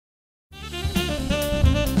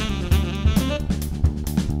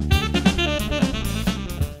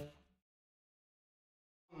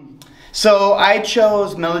So I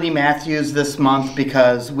chose Melody Matthews this month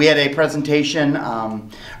because we had a presentation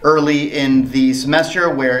early in the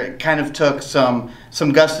semester where it kind of took some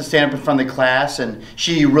guts to stand up in front of the class, and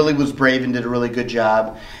she really was brave and did a really good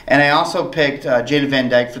job. And I also picked Jada Van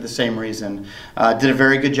Dyke for the same reason. Did a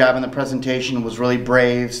very good job in the presentation, was really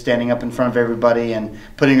brave, standing up in front of everybody and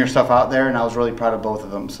putting herself out there, and I was really proud of both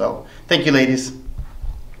of them. So thank you, ladies.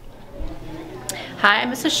 Hi,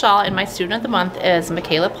 I'm Mrs. Shaw, and my student of the month is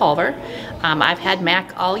Michaela Pulver. I've had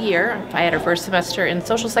Mac all year. I had her first semester in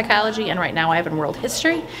social psychology, and right now I have in world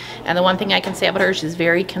history. And the one thing I can say about her, she's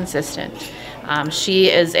very consistent.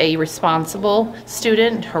 She is a responsible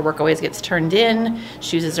student. Her work always gets turned in.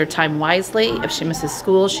 She uses her time wisely. If she misses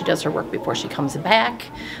school, she does her work before she comes back.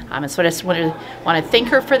 And so I just want to thank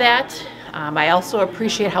her for that. I also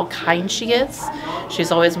appreciate how kind she is.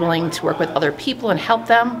 She's always willing to work with other people and help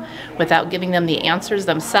them without giving them the answers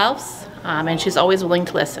themselves, and she's always willing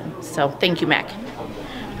to listen. So thank you, Mac.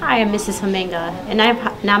 Hi, I'm Mrs. Humenga, and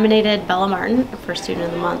I've nominated Bella Martin for Student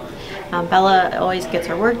of the Month. Bella always gets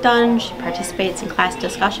her work done, she participates in class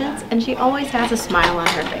discussions, and she always has a smile on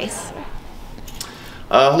her face.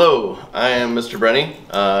 Hello, I am Mr. Brenny.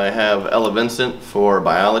 I have Ella Vincent for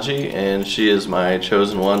biology, and she is my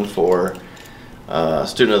chosen one for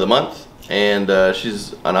Student of the Month. And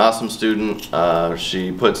she's an awesome student.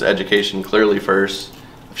 She puts education clearly first.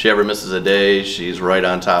 If she ever misses a day, she's right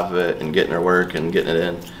on top of it and getting her work and getting it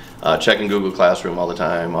in. Checking Google Classroom all the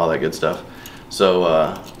time, all that good stuff.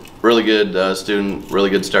 So really good student, really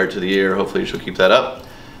good start to the year. Hopefully she'll keep that up.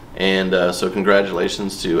 And so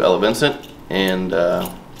congratulations to Ella Vincent, and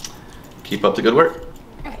keep up the good work.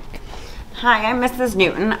 Hi, I'm Mrs.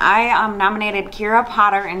 Newton. I nominated Kira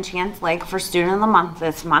Potter and Chance Lake for Student of the Month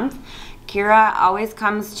this month. Kira always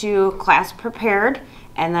comes to class prepared,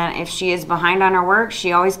 and then if she is behind on her work,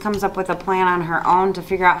 she always comes up with a plan on her own to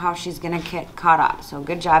figure out how she's going to get caught up. So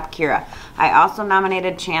good job, Kira. I also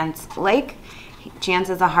nominated Chance Lake. Chance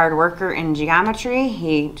is a hard worker in geometry.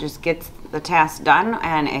 He just gets the task done,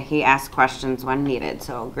 and he asks questions when needed.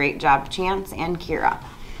 So great job, Chance and Kira.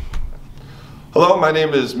 Hello, my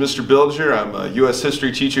name is Mr. Bilger. I'm a U.S.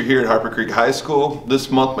 history teacher here at Harper Creek High School. This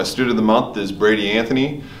month, my student of the month is Brady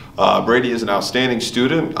Anthony. Brady is an outstanding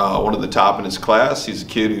student, one of the top in his class. He's a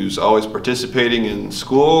kid who's always participating in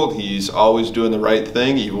school. He's always doing the right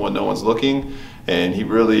thing, even when no one's looking. And he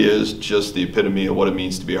really is just the epitome of what it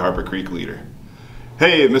means to be a Harper Creek leader.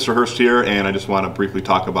 Hey, Mr. Hurst here, and I just want to briefly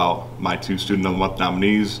talk about my two Student of the Month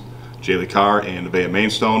nominees, Jaylee Carr and Nevaeh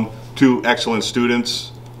Mainstone. Two excellent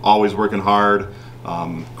students, always working hard,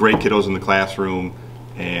 great kiddos in the classroom,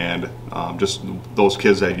 and just those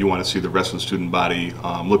kids that you want to see the rest of the student body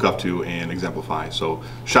look up to and exemplify. So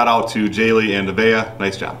shout out to Jaylee and Nevaeh,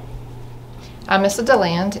 nice job. I'm Mrs.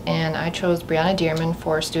 DeLand, and I chose Brianna Dearman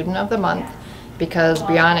for Student of the Month because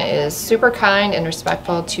Brianna is super kind and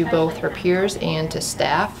respectful to both her peers and to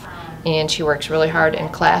staff, and she works really hard in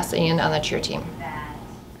class and on the cheer team.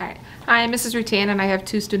 Hi, I'm Mrs. Rutan, and I have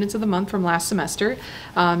two Students of the Month from last semester,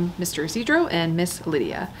 Mr. Isidro and Miss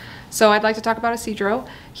Lydia. So I'd like to talk about Isidro.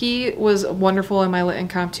 He was wonderful in my Lit and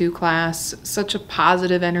Comp 2 class, such a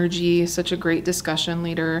positive energy, such a great discussion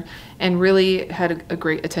leader, and really had a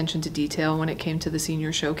great attention to detail when it came to the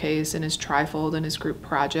senior showcase and his trifold and his group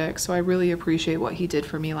project. So I really appreciate what he did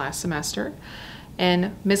for me last semester.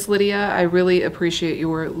 And Miss Lydia, I really appreciate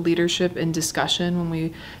your leadership and discussion when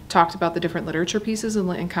we talked about the different literature pieces in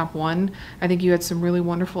Lit and Comp 1. I think you had some really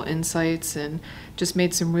wonderful insights and just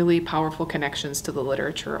made some really powerful connections to the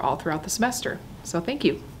literature all throughout the semester. So thank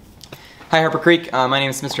you. Hi Harper Creek, my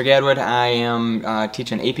name is Mr. Gadwood. I am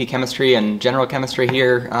teaching AP Chemistry and General Chemistry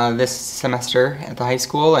here this semester at the high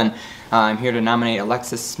school, and I'm here to nominate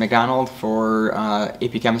Alexis McDonald for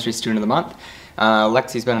AP Chemistry Student of the Month.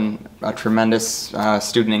 Lexi's been a tremendous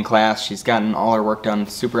student in class. She's gotten all her work done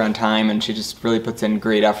super on time, and she just really puts in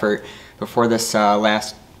great effort. Before this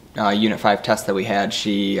last Unit 5 test that we had,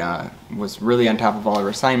 she was really on top of all her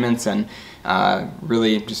assignments and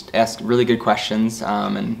really just asked really good questions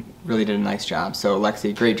and really did a nice job. So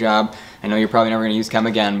Lexi, great job. I know you're probably never going to use Chem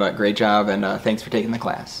again, but great job, and thanks for taking the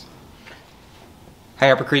class. Hi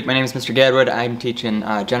Harper Creek, my name is Mr. Gadwood. I'm teaching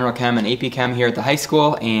General Chem and AP Chem here at the high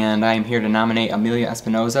school, and I'm here to nominate Amelia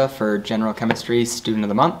Espinoza for General Chemistry Student of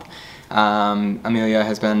the Month. Amelia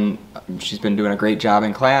she's been doing a great job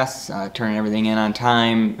in class, turning everything in on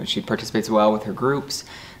time. She participates well with her groups,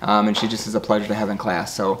 and she just is a pleasure to have in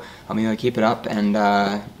class. So Amelia, keep it up, and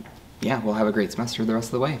yeah, we'll have a great semester the rest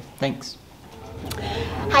of the way. Thanks.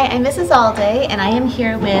 Hi, I'm Mrs. Alday, and I am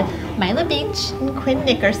here with Mila Beach and Quinn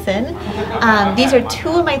Nickerson. These are 2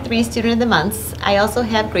 of my 3 Student of the Months. I also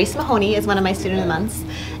have Grace Mahoney as one of my Student of the Months.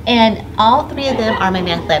 And all 3 of them are my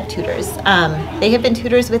math lab tutors. They have been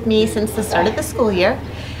tutors with me since the start of the school year.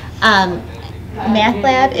 Math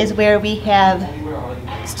lab is where we have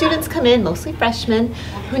students come in, mostly freshmen,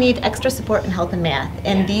 who need extra support and help in math.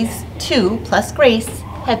 And these 2, plus Grace,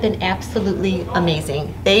 have been absolutely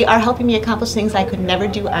amazing. They are helping me accomplish things I could never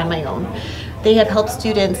do on my own. They have helped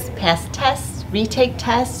students pass tests, retake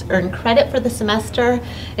tests, earn credit for the semester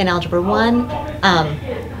in Algebra 1.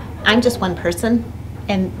 I'm just one person,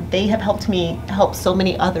 and they have helped me help so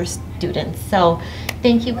many other students. So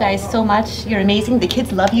thank you guys so much. You're amazing. The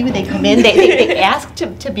kids love you. They come in, they ask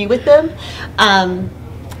to be with them,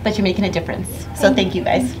 but you're making a difference. So thank you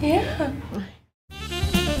guys. Yeah.